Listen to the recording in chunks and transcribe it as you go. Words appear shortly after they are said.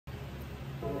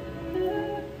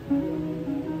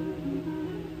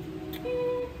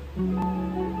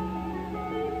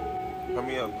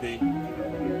P.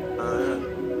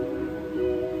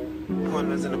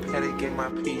 Pointers in the paddock, get my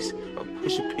piece. A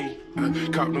push a P.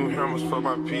 Cop new hammers for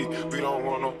my P. We don't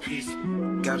want no peace.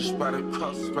 Got a spot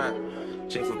across the spot.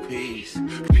 J for peace.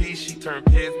 P, she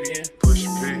turned lesbian. Push a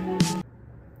P.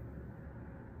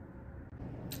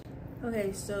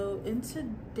 Okay, so in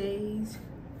today's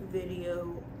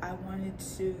video, I wanted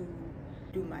to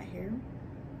do my hair.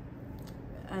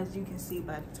 As you can see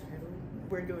by the title,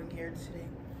 we're doing hair today.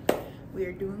 We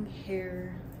are doing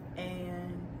hair,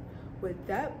 and with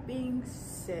that being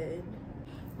said,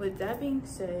 guys,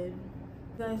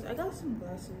 I got some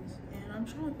glasses and I'm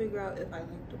trying to figure out if I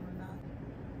like them or not.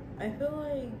 I feel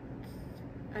like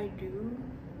I do,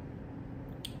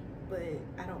 but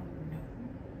I don't know.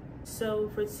 So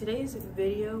for today's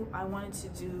video, I wanted to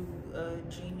do a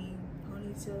genie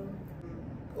ponytail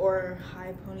or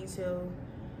high ponytail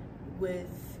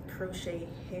with crochet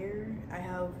hair. I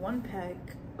have one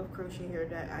pack of crochet hair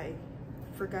that I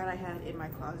forgot I had in my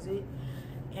closet,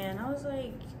 and I was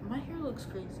like, my hair looks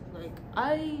crazy. Like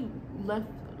I left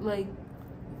like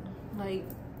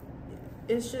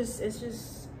it's just this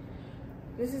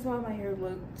is how my hair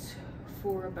looked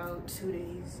for about 2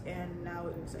 days, and now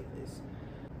it looks like this.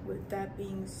 With that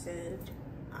being said,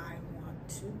 I want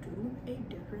to do a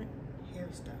different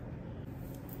hairstyle,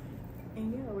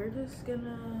 and yeah, we're just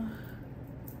gonna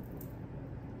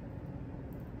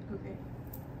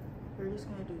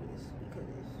do this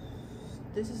because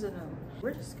this is enough.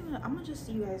 I'm gonna just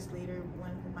see you guys later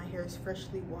when my hair is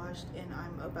freshly washed and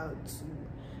I'm about to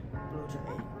blow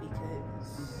dry it,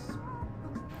 because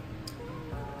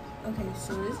okay,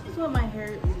 so this is what my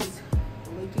hair is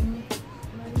looking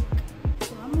like.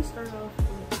 So I'm gonna start off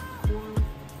with 4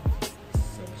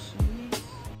 sections.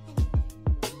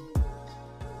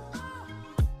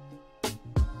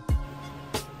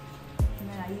 And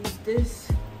then I use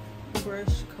this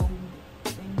brush comb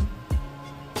thing.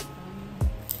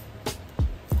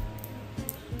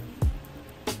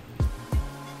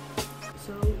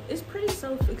 So it's pretty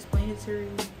self-explanatory.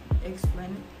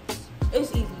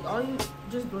 It's easy. All you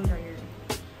just blow dry your hair.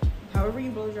 However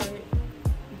you blow dry it,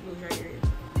 you blow dry your hair.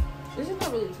 This is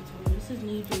not really a tutorial. This is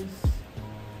me just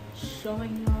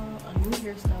showing y'all a new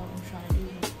hairstyle I'm trying to do.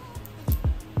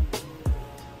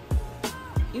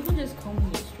 Even just combing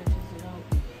it stretches it out.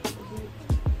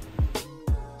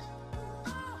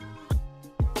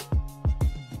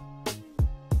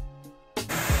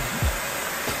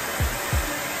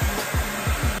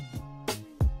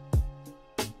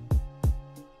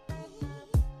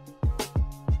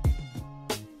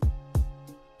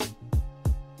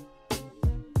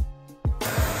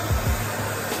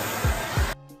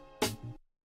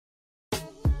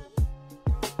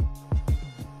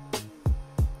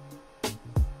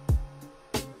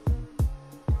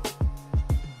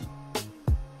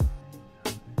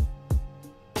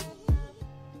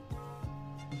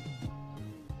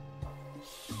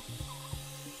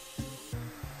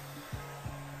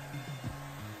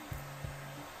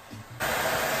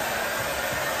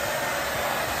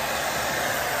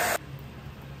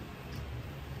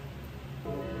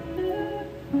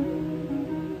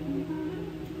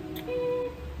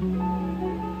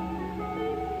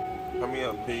 Me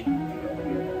up, P.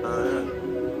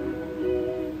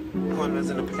 Pointers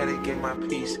in the paddock, get my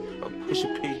piece. A push a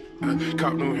P.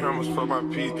 Cop new hammers for my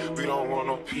P. We don't want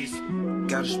no peace.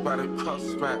 Got a spot across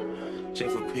the spot. J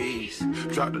for peace.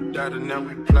 Drop the dot and now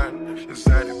we plotting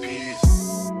inside the peas.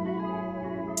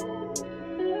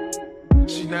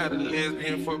 She not a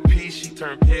lesbian for peace. She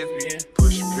turned lesbian.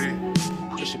 Push a P.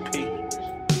 Push a P.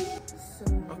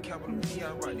 I'm capital P.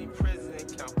 I write the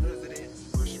president. Count president.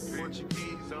 Push a P.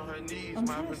 Portuguese on her knees. I'm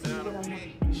trying to see what I want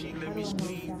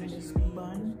from this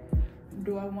bun.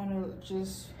 Do I want to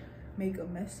just make a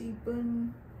messy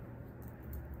bun?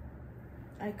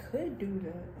 I could do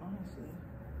that, honestly.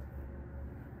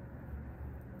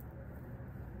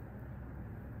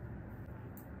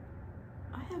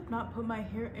 I have not put my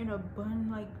hair in a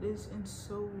bun like this in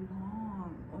so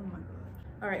long. Oh my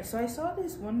god. Alright, so I saw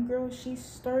this one girl. She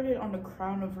started on the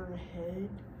crown of her head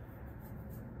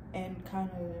and kind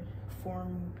of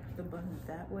form the bun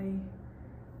that way.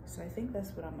 So I think that's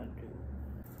what I'm gonna do.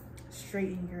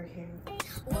 Straighten your hair.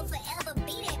 I'm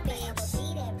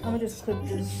gonna just clip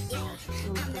this real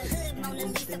quick and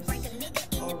move this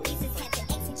all over.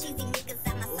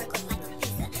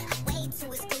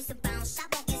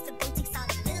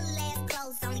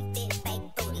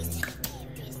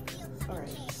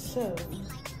 Alright, so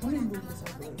let me move this out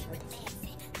of the way.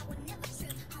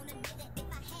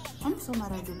 I'm so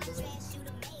mad I did this.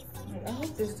 Like, I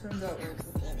hope this turns out right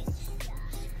with that.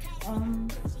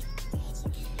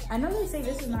 I know they say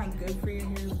this is not good for your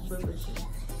hair, but listen,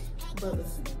 But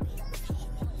listen,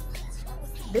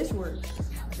 this works.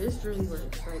 This really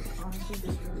works. Like, honestly,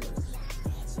 this really works.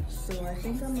 So I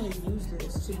think I'm gonna use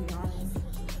this, to be honest.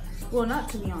 Well, not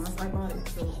to be honest, I bought it,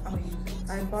 so I'm gonna use it.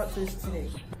 I bought this today,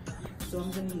 so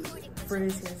I'm gonna use it for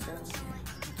this hairstyle.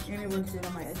 And it works good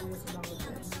on my edges and all of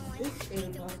that. It's 8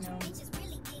 o'clock now,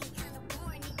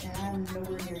 and I'm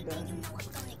nowhere near done.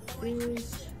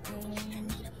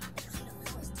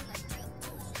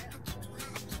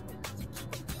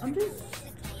 I'm just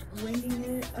winging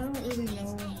it. I don't really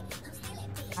know.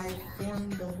 I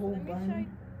formed the whole bun.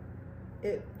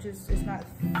 It's not.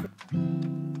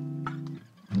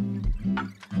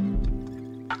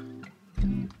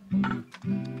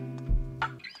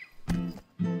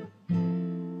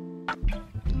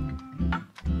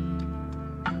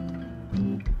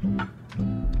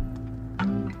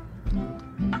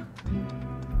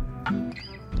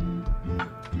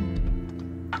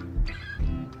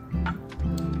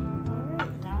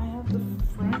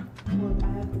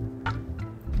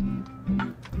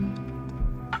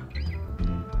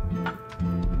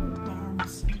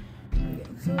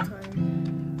 So tired.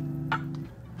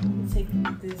 I'm taking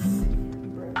this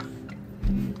brush.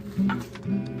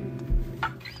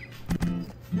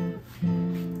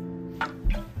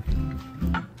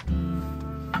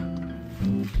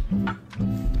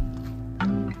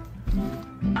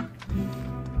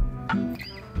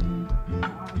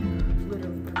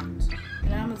 Literally burns.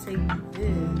 And I'm gonna take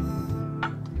this.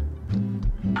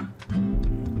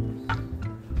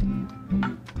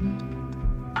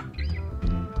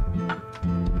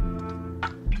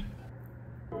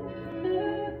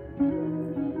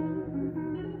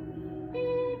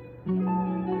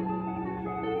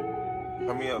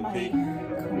 Me up, P.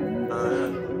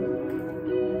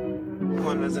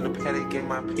 Pointers in the paddock, get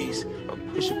my piece.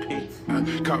 Push a P.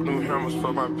 Cop new hammers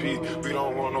for my P. We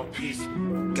don't want no peace.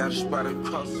 Got a spot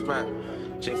across the spot.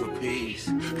 J for peace.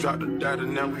 Drop the data,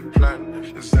 now we plotting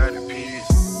inside the peas.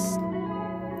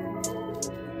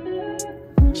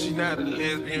 She not a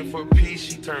lesbian for peace.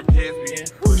 She turned lesbian.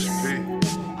 Push a P.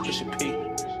 Push a P.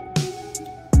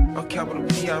 On capital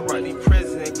P, I write the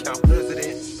president, count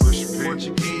presidents.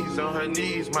 Portuguese on her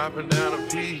knees, mopping down a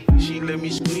pee. She let me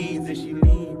squeeze and she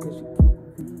leave.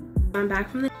 I'm back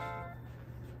from the.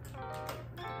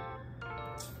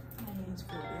 My hands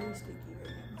feel very sticky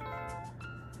right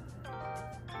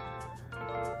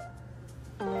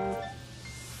now.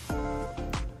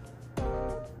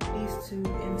 These two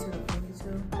into the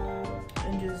ponytail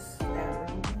and just add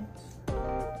ribbons. So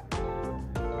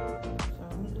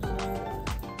I'm just.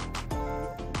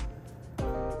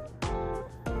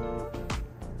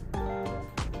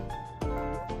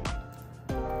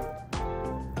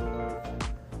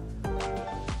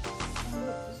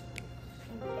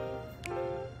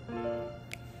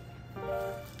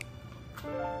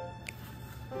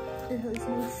 It has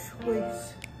no choice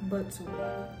but to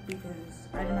work because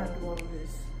I did not do all of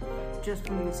this just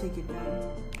for me to take it down.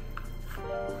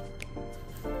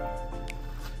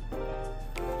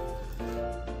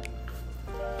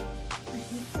 I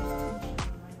hate this tension.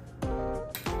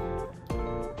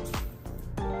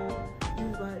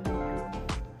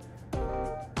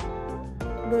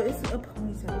 But it's a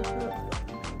ponytail.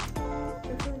 I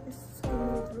feel like this is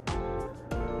going through.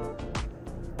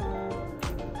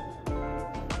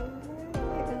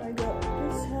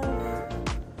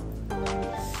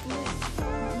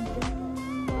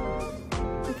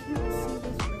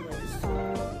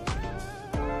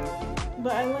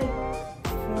 But I like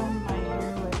form my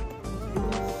hair like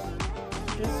this,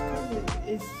 just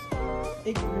because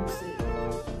it grips it.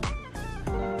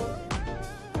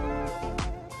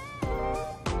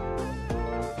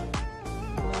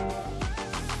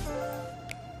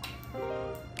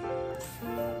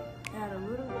 Add a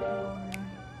little bit more.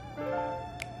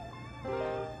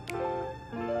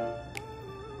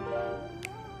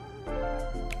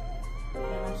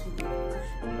 And I should do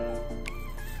brush.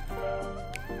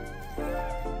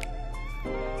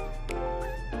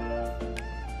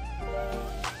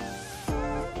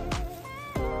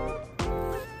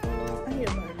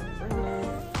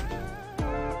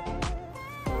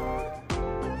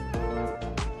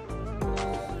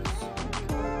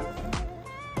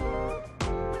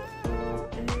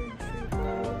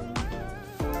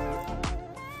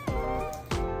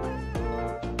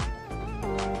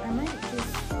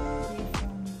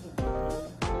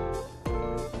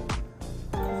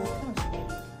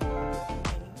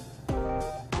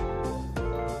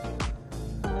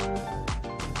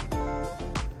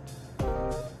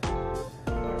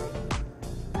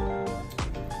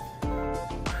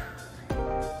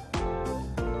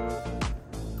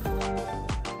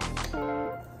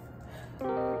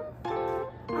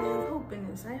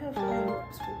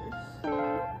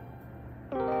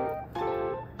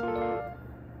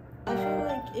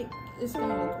 it's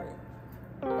gonna look right.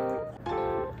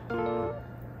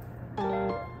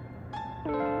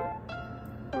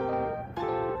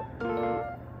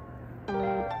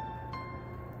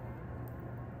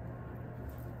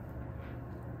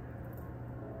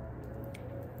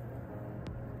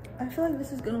 I feel like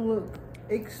this is gonna look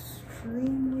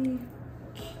extremely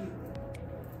cute.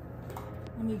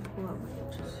 Let me pull out my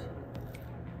edges.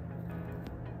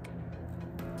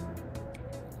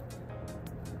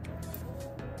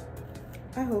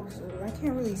 I hope so. I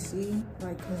can't really see,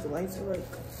 like, because the lights are like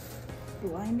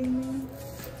blinding me.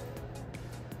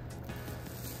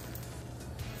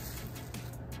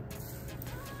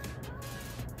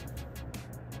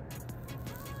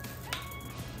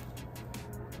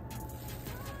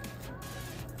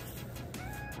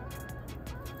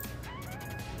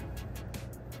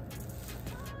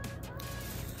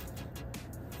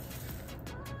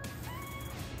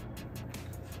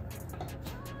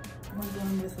 I'm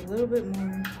doing this a little bit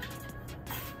more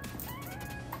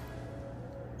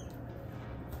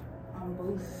on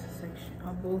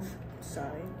both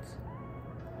sides.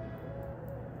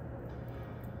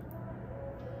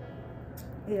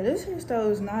 Yeah, this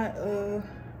hairstyle is not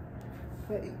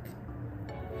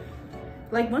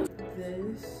like once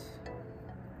this.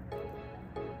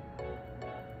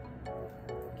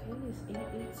 Okay, it's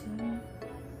 8:18.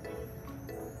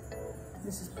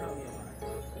 This is probably a lot.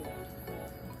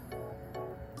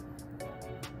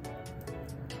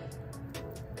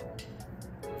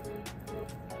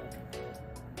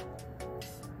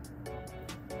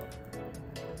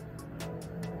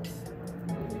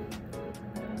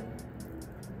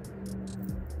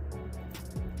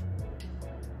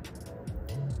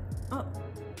 Oh,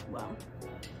 wow.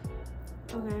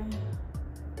 Okay.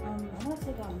 I want to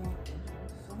take out more edges.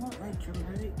 I want like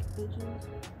dramatic edges.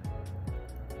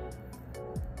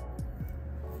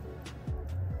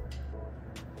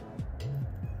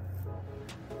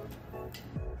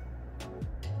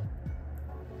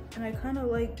 And I kind of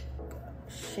like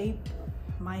shape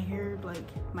my hair, like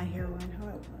my hairline, how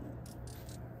I want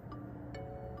it.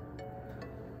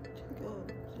 Take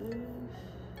out this.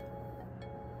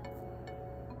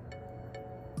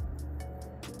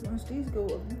 Once these go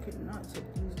up, you cannot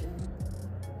take these down.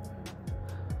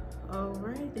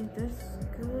 Alright, I think that's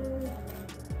good.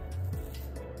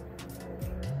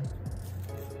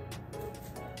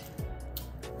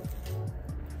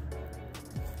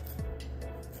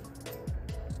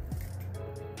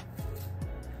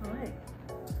 Alright.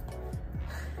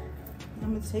 I'm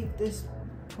gonna take this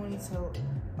ponytail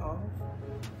off.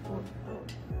 Oh.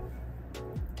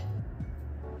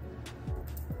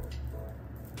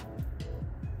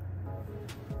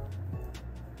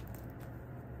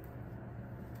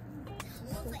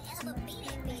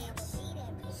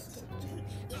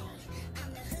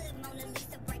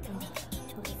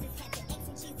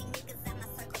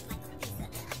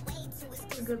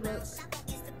 Good luck.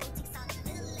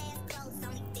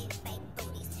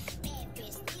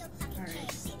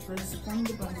 Alright, let's find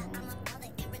the bun.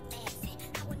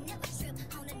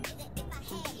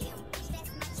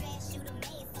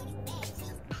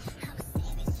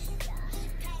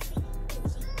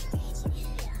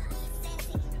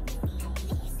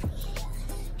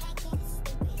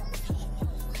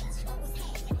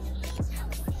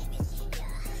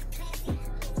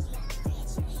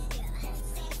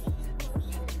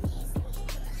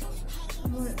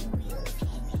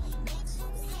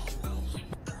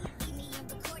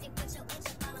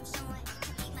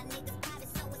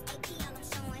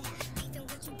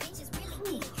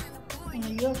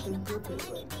 You have to grip it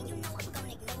like this.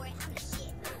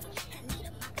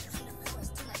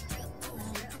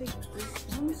 Take this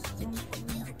one stump.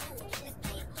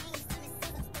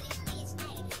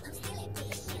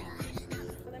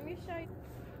 Let me show you.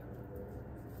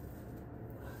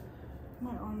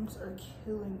 My arms are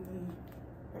killing me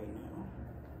right now.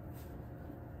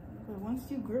 But once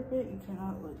you grip it, you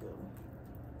cannot let go.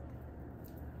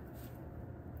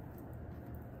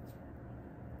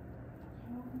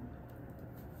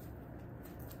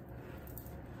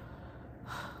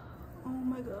 Oh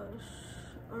my gosh.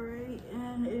 Alright,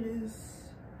 and it is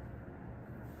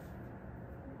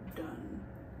done.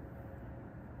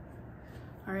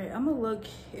 Alright, I'm gonna look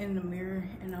in the mirror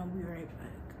and I'll be right back.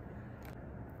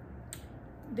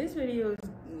 This video is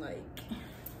like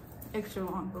extra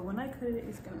long, but when I cut it,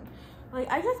 it's gonna, like,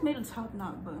 I just made a top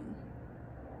knot bun.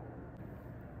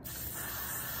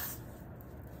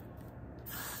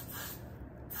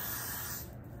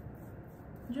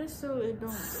 Just so it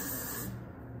don't get messy.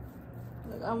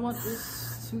 Like, I want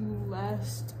this to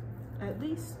last at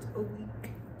least a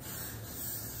week.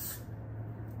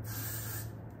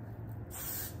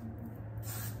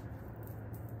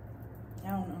 I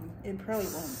don't know. It probably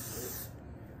won't.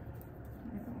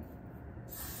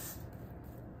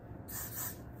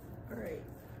 All right.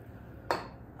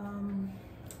 I'm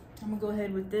gonna go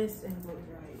ahead with this and blow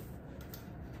dry it.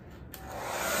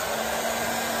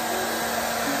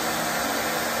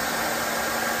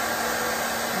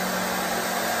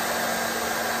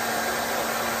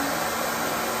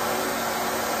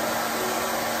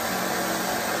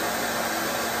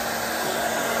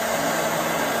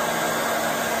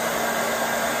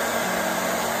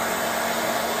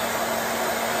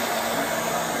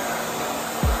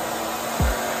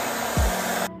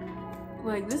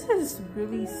 Like, this is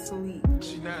really sweet.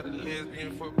 She not a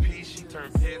lesbian for peace, she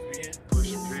turned lesbian.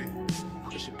 Push a P,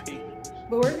 push a P.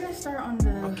 But we're gonna start on the.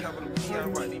 On capital P, I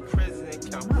write the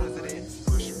president, count presidents.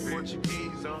 Push a P.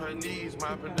 Portuguese on her knees,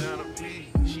 mopping down a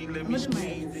P. She let me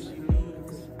squeeze.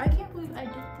 I can't believe I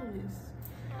did this.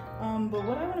 But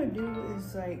what I want to do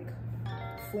is like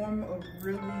form a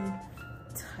really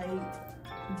tight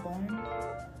bun.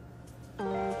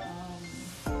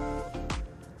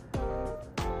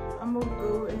 I'm gonna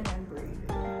go in and braid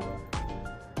it.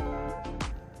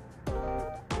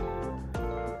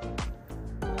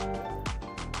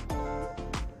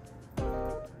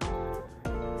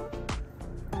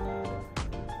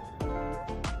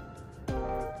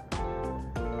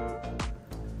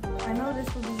 I know this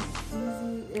will be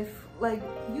easy if, like,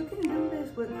 you can do this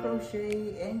with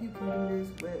crochet and you can do this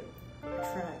with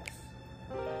tracks.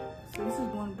 So this is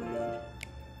one braid.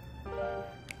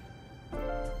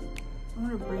 I'm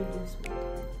gonna braid this way.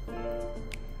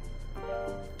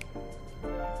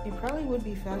 It probably would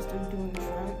be faster doing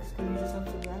tracks because you just have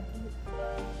to wrap it.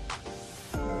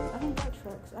 I don't got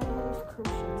tracks, I have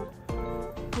crochet.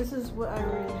 This is what I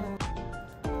already have.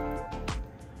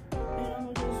 And I'm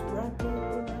gonna just wrap it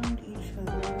around each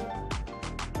other.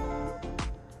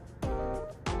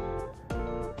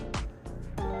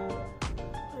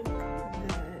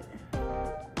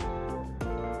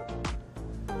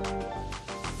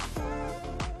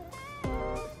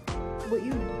 What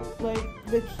you like,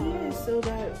 the key is so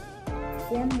that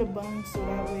form the bun so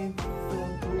that way the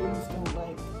braids don't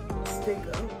like stick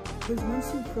up. Because once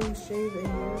you crochet the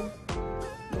hair,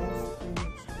 that's pretty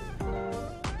much it.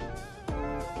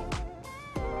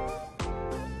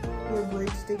 Your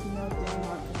braid sticking up is not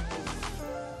gonna work.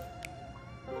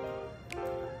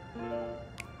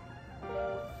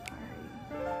 Alright.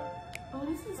 Oh,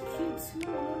 this is cute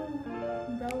too.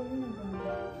 Ballerina bun.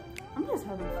 I'm just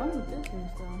having fun with this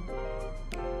hairstyle.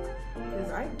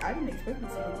 Because I didn't expect it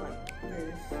to look like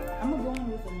this. I'm gonna go on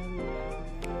with another one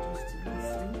just to be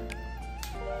safe.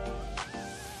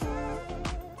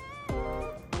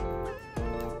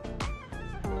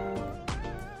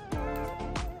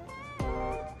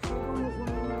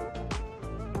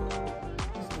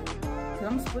 Because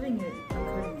I'm splitting it, I'm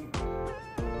cutting it.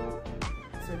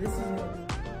 So this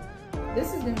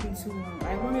is gonna be too long. I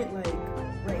want it like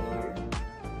right here.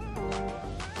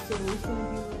 So it's gonna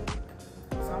be like,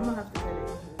 so I'm gonna have to cut it.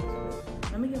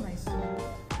 Let me get my snot.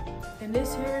 And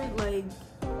this hair, like,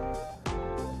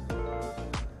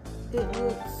 it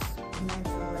looks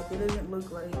natural. Like, it doesn't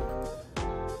look like,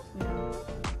 you know.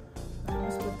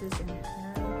 Let's put this in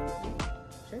half.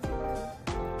 Check it out.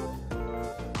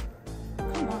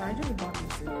 Come on, I just bought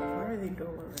these things. Why are they dull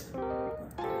already?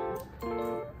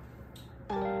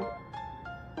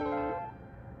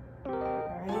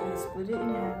 Alright, let's split it in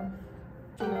half.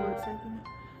 For a second.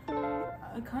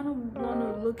 I kind of want to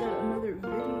look at another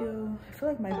video. I feel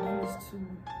like my bun is too.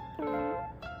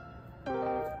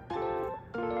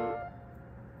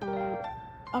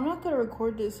 I'm not gonna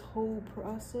record this whole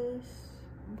process,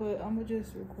 but I'm gonna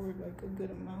just record like a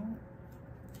good amount.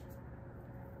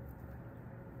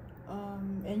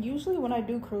 And usually when I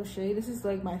do crochet, this is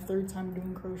like my third time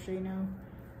doing crochet now.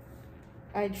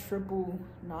 I triple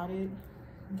knot it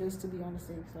just to be on the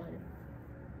safe side.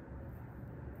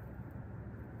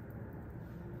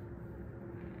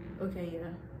 Okay,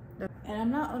 yeah. And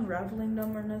I'm not unraveling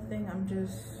them or nothing. I'm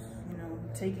just, you know,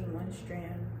 taking one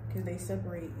strand because they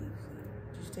separate easily.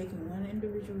 Just taking one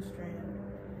individual strand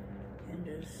and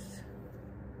just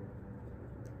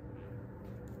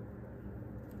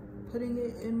putting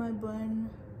it in my bun.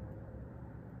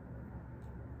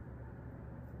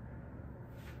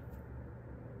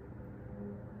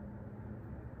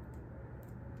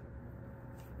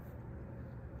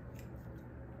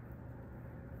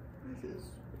 This is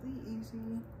really easy.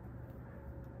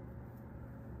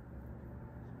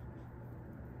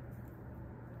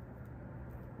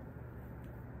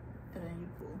 And then you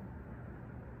pull.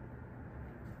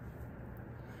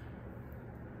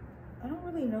 I don't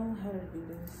really know how to do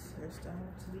this hairstyle,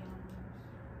 to be honest.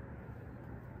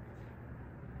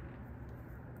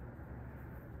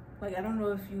 Like, I don't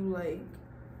know if you like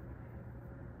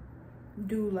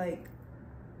do like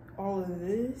all of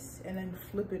this and then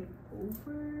flip it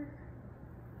over.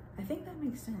 I think that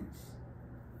makes sense.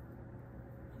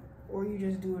 Or you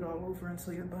just do it all over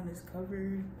until your bun is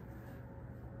covered.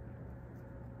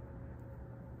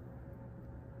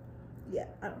 Yeah,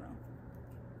 I don't know.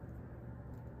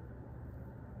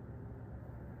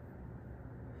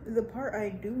 The part I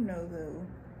do know though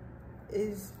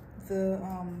is the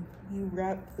you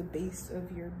wrap the base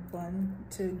of your bun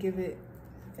to give it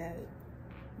that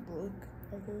look,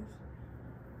 I guess.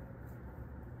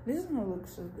 This is gonna look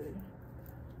so good.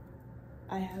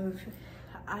 I have a feeling.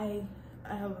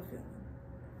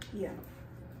 Yeah,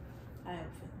 I have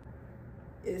a feeling.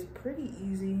 It's pretty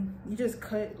easy. You just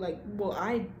cut like, well,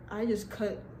 I just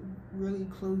cut really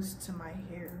close to my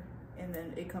hair and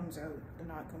then it comes out, the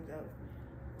knot comes out.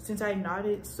 Since I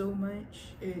knotted so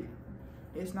much,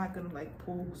 it's not gonna like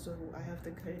pull, so I have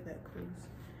to cut it that close.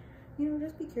 You know,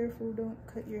 just be careful, don't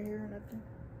cut your hair or nothing.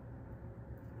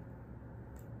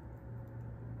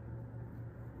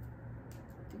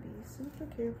 To be super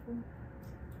careful.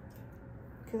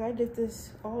 Cause I did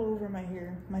this all over my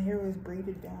hair. My hair was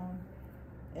braided down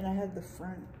and I had the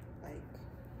front, like,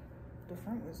 the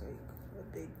front was like a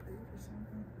big braid or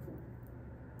something.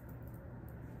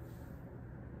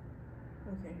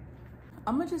 Okay,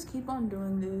 I'm gonna just keep on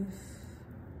doing this,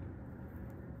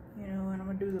 you know, and I'm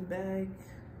gonna do the bag.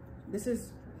 This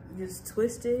is just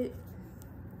twist it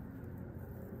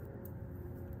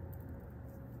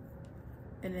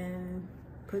and then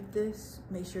put this,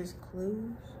 make sure it's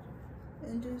closed,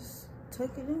 and just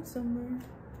tuck it in somewhere.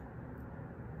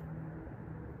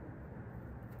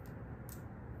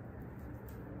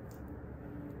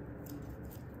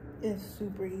 It's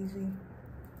super easy.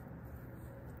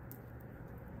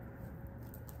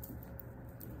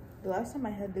 The last time I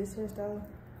had this hairstyle,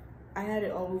 I had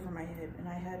it all over my head and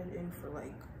I had it in for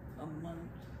like a month.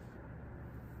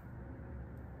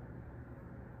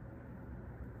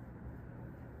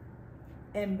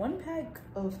 And one pack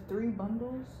of 3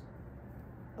 bundles,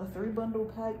 a 3-bundle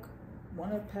pack,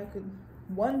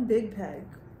 one big pack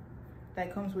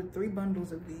that comes with 3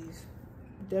 bundles of these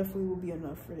definitely will be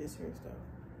enough for this hairstyle.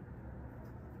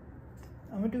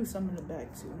 I'm gonna do some in the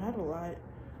back too, not a lot.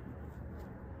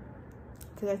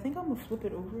 Cause I think I'm gonna flip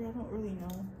it over, I don't really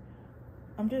know.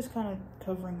 I'm just kind of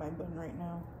covering my bun right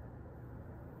now.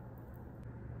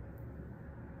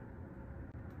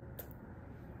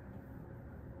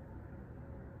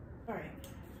 All right.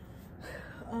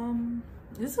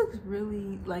 This looks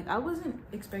really, like, I wasn't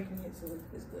expecting it to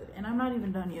look this good, and I'm not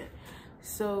even done yet.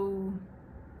 So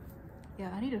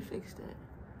yeah, I need to fix that.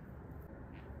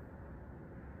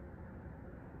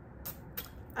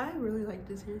 I really like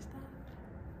this hairstyle.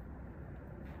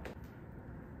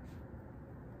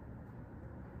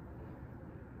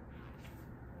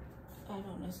 I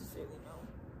don't necessarily know.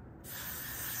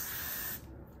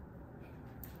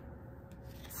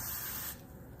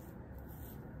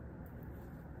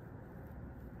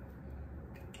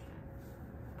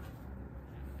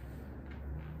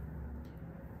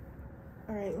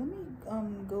 All right, let me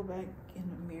go back in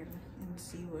the mirror and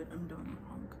see what I'm doing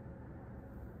wrong.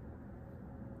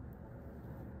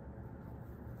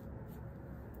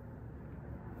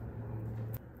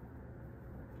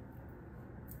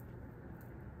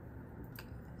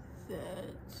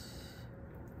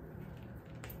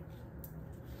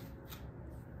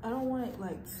 I don't want it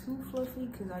like too fluffy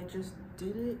because I just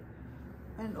did it,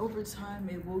 and over time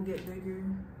it will get bigger.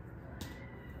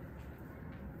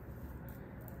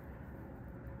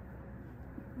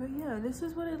 But yeah, this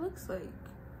is what it looks like.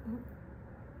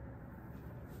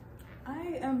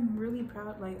 I am really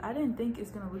proud. Like, I didn't think it's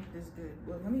gonna look this good.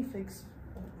 Well, let me fix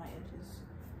my edges.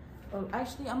 Oh,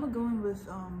 actually, I'm gonna go in with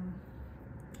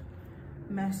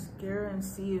mascara and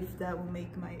see if that will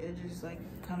make my edges like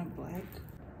kind of black.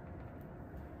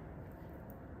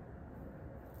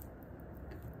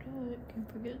 Can't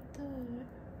forget that.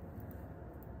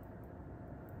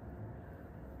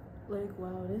 Like,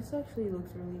 wow, this actually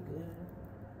looks really good.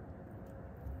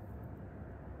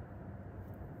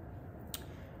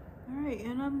 All right,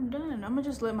 and I'm done. I'm gonna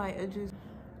just let my edges,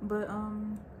 but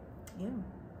yeah,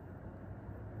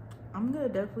 I'm gonna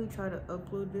definitely try to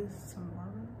upload this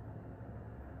tomorrow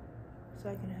so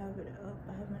I can have it up.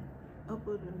 I haven't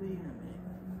uploaded a video in a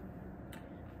minute,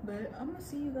 but I'm gonna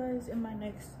see you guys in my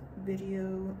next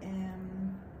video,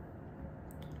 and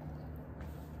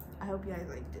I hope you guys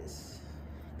like this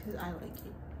because I like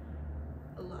it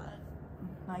a lot.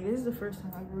 Like, this is the first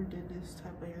time I ever did this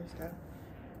type of hairstyle.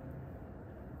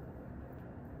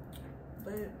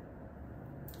 But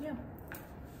yeah,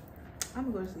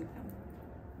 I'm gonna go to sleep now.